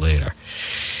little bit later.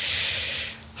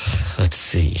 Let's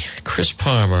see. Chris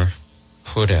Palmer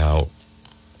put out.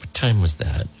 What time was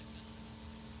that?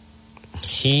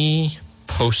 He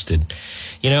posted,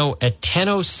 at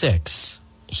 10:06,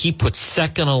 he put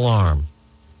second alarm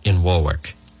in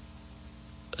Warwick.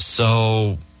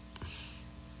 So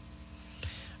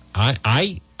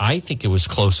I think it was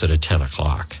closer to 10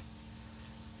 o'clock.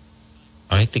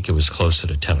 I think it was closer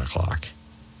to 10 o'clock.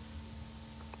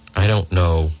 I don't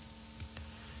know.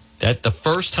 That the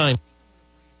first time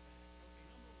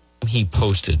he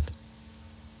posted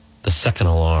the second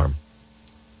alarm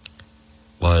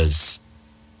was,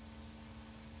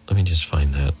 let me just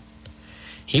find that.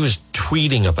 He was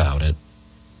tweeting about it.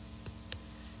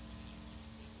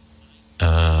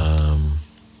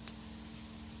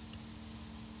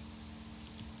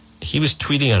 He was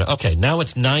tweeting on it. Okay, now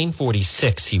it's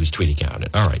 9:46. He was tweeting on it.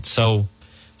 All right, so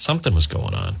something was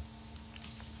going on.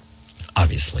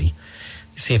 Obviously,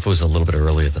 see if it was a little bit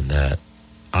earlier than that.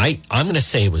 I'm going to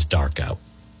say it was dark out,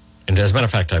 and as a matter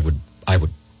of fact, I would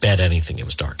bet anything it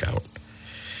was dark out.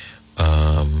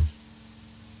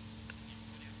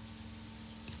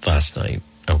 Last night.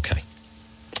 Okay.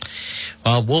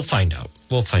 We'll find out.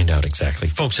 We'll find out exactly.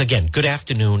 Folks, again, good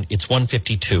afternoon. It's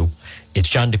 1:52. It's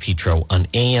John DePietro on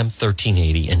AM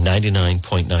 1380 and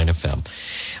 99.9 FM.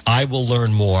 I will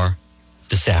learn more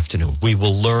this afternoon. We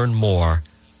will learn more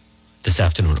this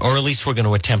afternoon, or at least we're going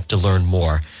to attempt to learn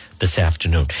more this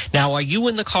afternoon. Now, are you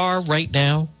in the car right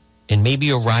now, and maybe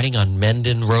you're riding on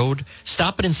Mendon Road?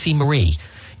 Stop it and see Marie.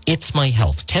 It's My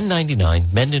Health, 1099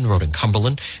 Mendon Road in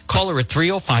Cumberland. Call her at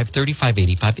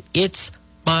 305-3585. It's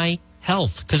My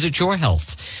Health, because it's your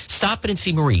health. Stop it and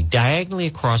see Marie, diagonally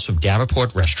across from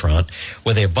Davenport Restaurant,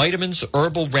 where they have vitamins,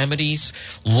 herbal remedies,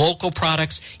 local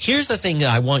products. Here's the thing that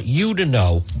I want you to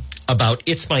know about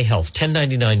It's My Health,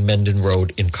 1099 Mendon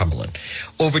Road in Cumberland.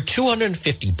 Over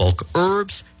 250 bulk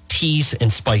herbs, teas,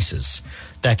 and spices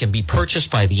that can be purchased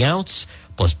by the ounce,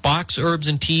 plus box herbs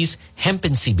and teas, hemp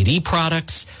and CBD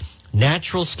products,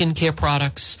 natural skincare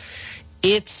products.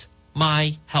 It's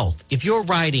My Health. If you're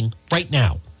riding right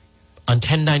now on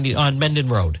 1090 on Mendon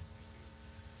Road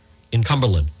in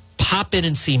Cumberland, pop in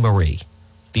and see Marie,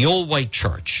 the old white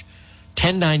church,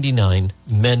 1099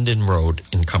 Mendon Road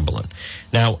in Cumberland.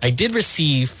 Now, I did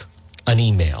receive an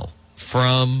email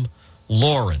from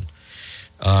Lauren.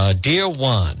 Dear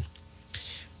Juan,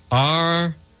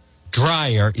 our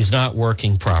dryer is not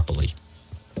working properly.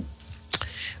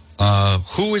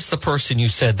 Who is the person you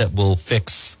said that will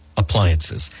fix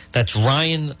appliances? That's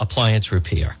Ryan Appliance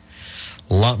Repair.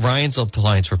 Ryan's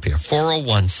Appliance Repair,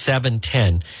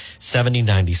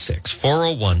 401-710-7096.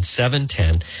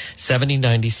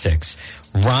 401-710-7096.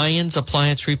 Ryan's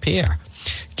Appliance Repair.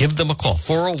 Give them a call,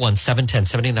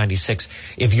 401-710-7096.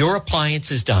 If your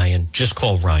appliance is dying, just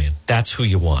call Ryan. That's who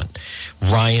you want.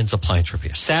 Ryan's Appliance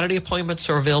Repair. Saturday appointments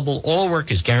are available. All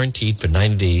work is guaranteed for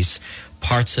 90 days,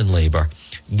 parts and labor.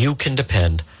 You can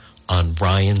depend on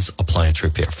Ryan's Appliance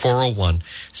Repair,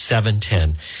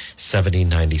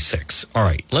 401-710-7096. All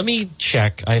right, let me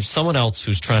check. I have someone else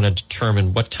who's trying to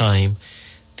determine what time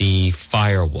the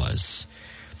fire was.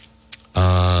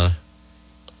 Let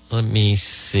me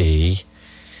see.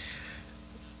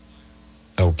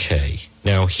 Okay,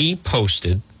 now he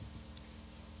posted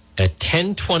at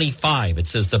 10:25. It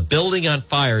says the building on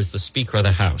fire is the Speaker of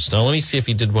the House. Now let me see if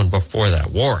he did one before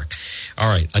that. Warwick. All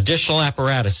right, additional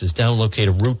apparatus is down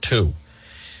located Route 2.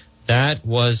 That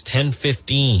was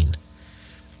 10:15.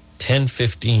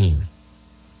 10:15.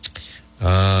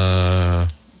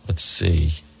 Let's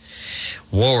see.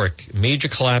 Warwick, major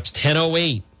collapse,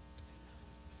 10:08.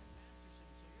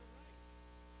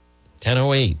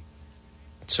 10:08.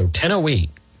 So 10:08,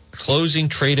 closing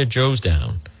Trader Joe's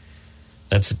down.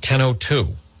 That's at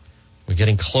 10:02. We're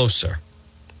getting closer.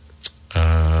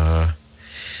 All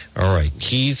right.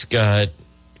 He's got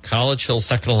College Hill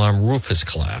second alarm roof has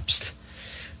collapsed.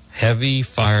 Heavy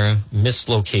fire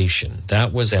mislocation.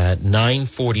 That was at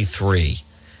 9:43.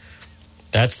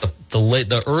 That's the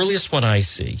earliest one I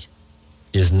see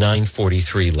is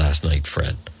 9:43 last night,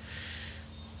 Fred.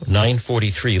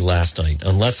 9:43 last night,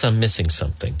 unless I'm missing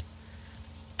something.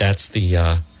 That's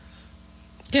the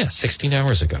 16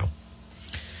 hours ago.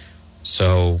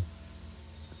 So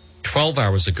 12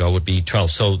 hours ago would be 12.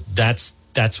 So that's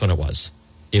when it was.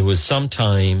 It was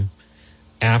sometime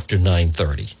after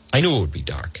 9:30. I knew it would be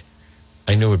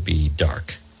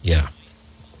dark. Yeah.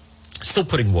 Still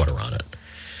putting water on it.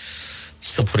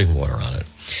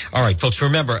 All right, folks,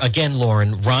 remember, again,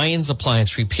 Lauren, Ryan's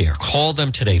Appliance Repair. Call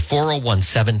them today,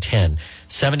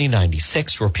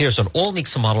 401-710-7096. Repairs on all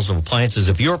makes and models of appliances.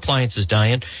 If your appliance is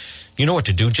dying, you know what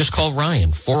to do. Just call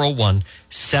Ryan,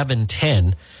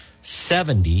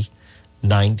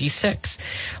 401-710-7096.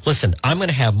 Listen, I'm going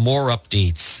to have more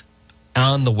updates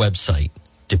on the website,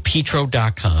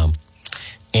 DePietro.com.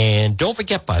 And don't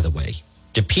forget, by the way,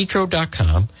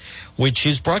 DePietro.com, which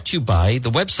is brought to you by, the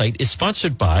website is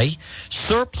sponsored by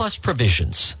Surplus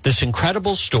Provisions, this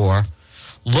incredible store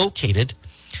located,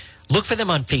 look for them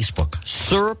on Facebook,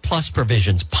 Surplus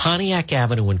Provisions, Pontiac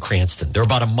Avenue in Cranston. They're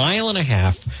about a mile and a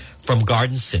half from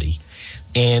Garden City,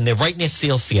 and they're right near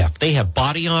CLCF. They have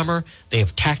body armor, they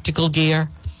have tactical gear,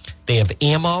 they have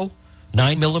ammo,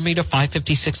 9mm,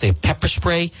 5.56, they have pepper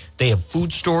spray, they have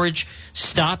food storage.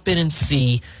 Stop in and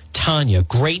see Tanya.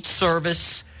 Great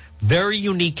service, very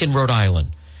unique in Rhode Island.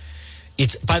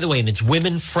 It's, by the way, and it's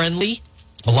women friendly.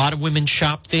 A lot of women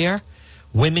shop there.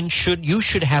 You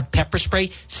should have pepper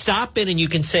spray. Stop in and you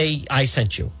can say, I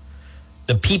sent you.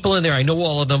 The people in there, I know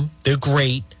all of them. They're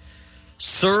great.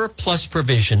 Surplus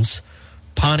Provisions,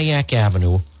 Pontiac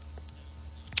Avenue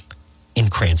in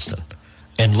Cranston.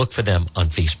 And look for them on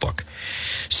Facebook.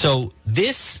 So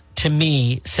this, to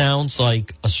me, sounds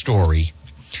like a story.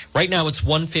 Right now, it's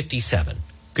 1:57.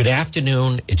 Good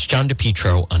afternoon. It's John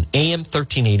DePietro on AM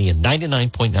 1380 and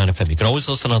 99.9 FM. You can always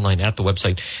listen online at the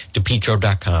website,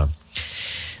 DePietro.com.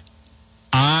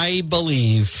 I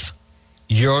believe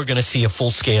you're going to see a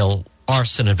full-scale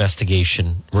arson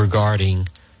investigation regarding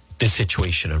this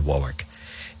situation in Warwick.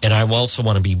 And I also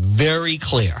want to be very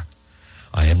clear.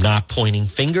 I am not pointing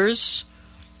fingers.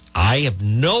 I have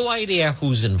no idea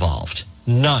who's involved.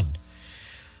 None.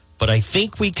 But I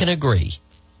think we can agree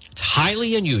it's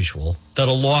highly unusual that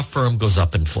a law firm goes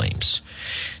up in flames.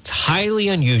 It's highly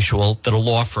unusual that a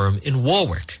law firm in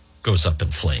Warwick goes up in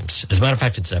flames. As a matter of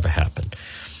fact, it's never happened.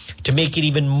 To make it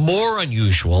even more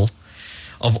unusual,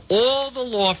 of all the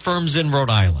law firms in Rhode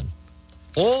Island,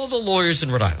 all the lawyers in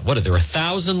Rhode Island, what are there,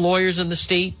 1,000 lawyers in the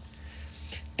state?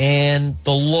 And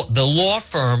the law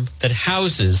firm that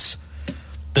houses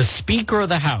the Speaker of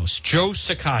the House, Joe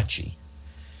Sacacci,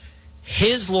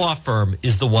 his law firm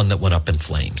is the one that went up in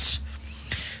flames.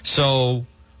 So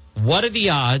what are the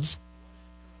odds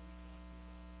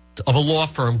of a law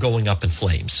firm going up in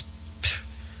flames?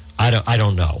 I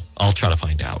don't know. I'll try to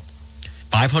find out.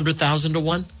 500,000 to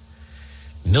 1?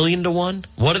 Million to 1?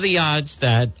 What are the odds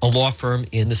that a law firm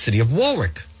in the city of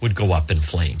Warwick would go up in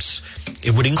flames?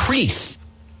 It would increase.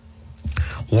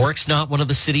 Warwick's not one of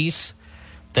the cities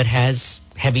that has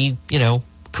heavy,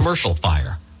 commercial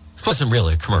fire. It wasn't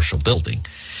really a commercial building.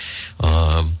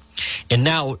 And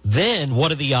now, then,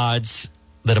 what are the odds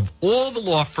that of all the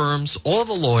law firms, all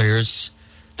the lawyers,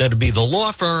 that would be the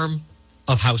law firm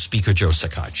of House Speaker Joe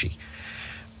Sacacci?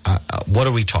 What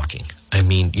are we talking? I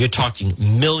mean, you're talking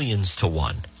millions to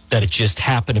 1 that it just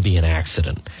happened to be an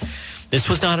accident. This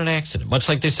was not an accident, much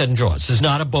like they said in Jaws. This is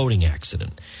not a boating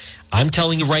accident. I'm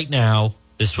telling you right now,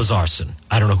 this was arson.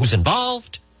 I don't know who's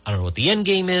involved. I don't know what the end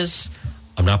game is.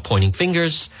 I'm not pointing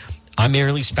fingers. I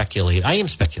merely speculate. I am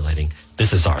speculating.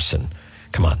 This is arson.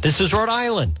 Come on. This is Rhode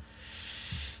Island.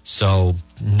 So,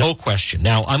 no question.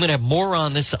 Now, I'm going to have more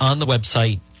on this on the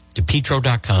website,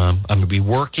 DePietro.com. I'm going to be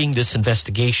working this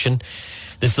investigation.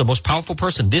 This is the most powerful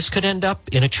person. This could end up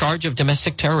in a charge of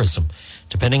domestic terrorism,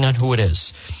 depending on who it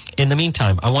is. In the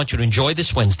meantime, I want you to enjoy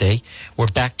this Wednesday. We're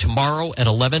back tomorrow at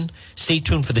 11. Stay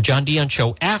tuned for the John Dion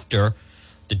Show after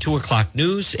the 2 o'clock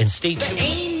news, and stay tuned. There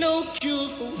ain't no cure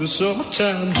for the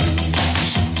summertime.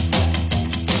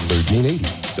 1380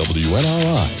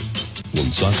 WNRI,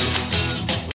 Woonsocket.